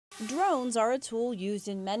Drones are a tool used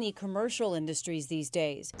in many commercial industries these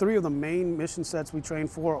days. Three of the main mission sets we train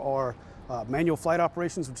for are manual flight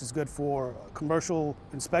operations, which is good for commercial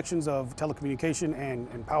inspections of telecommunication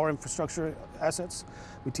and power infrastructure assets.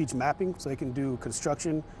 We teach mapping, so they can do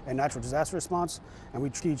construction and natural disaster response. And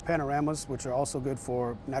we teach panoramas, which are also good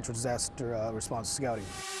for natural disaster response scouting.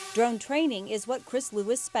 Drone training is what Chris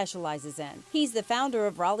Lewis specializes in. He's the founder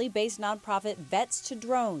of Raleigh-based nonprofit Vets to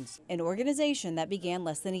Drones, an organization that began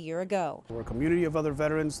less than a year ago. We're a community of other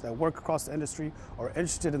veterans that work across the industry are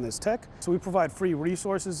interested in this tech. So we provide free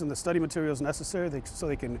resources and the study materials necessary so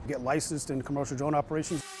they can get licensed in commercial drone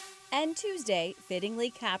operations. And Tuesday, fittingly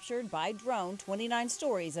captured by drone 29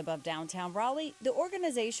 stories above downtown Raleigh, the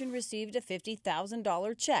organization received a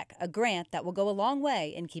 $50,000 check, a grant that will go a long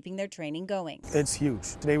way in keeping their training going. It's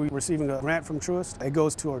huge. Today we're receiving a grant from Truist. It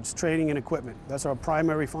goes towards training and equipment. That's our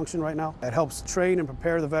primary function right now. It helps train and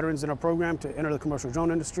prepare the veterans in our program to enter the commercial drone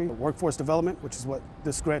industry. Workforce development, which is what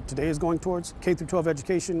this grant today is going towards. K-12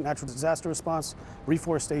 education, natural disaster response,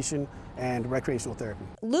 reforestation, and recreational therapy.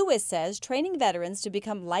 Lewis says training veterans to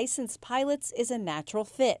become licensed pilots is a natural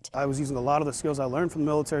fit. I was using a lot of the skills I learned from the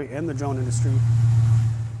military and the drone industry.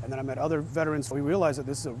 And then I met other veterans. We realized that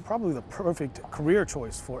this is probably the perfect career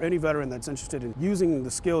choice for any veteran that's interested in using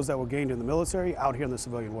the skills that were gained in the military out here in the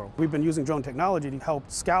civilian world. We've been using drone technology to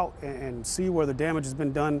help scout and see where the damage has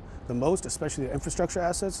been done the most, especially the infrastructure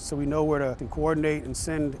assets, so we know where to coordinate and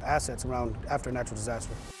send assets around after a natural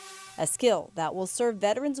disaster. A skill that will serve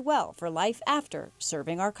veterans well for life after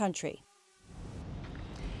serving our country.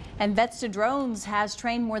 And Vets to Drones has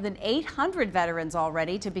trained more than 800 veterans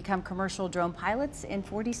already to become commercial drone pilots in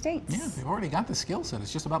 40 states. Yeah, they've already got the skill set.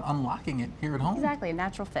 It's just about unlocking it here at home. Exactly, a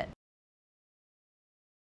natural fit.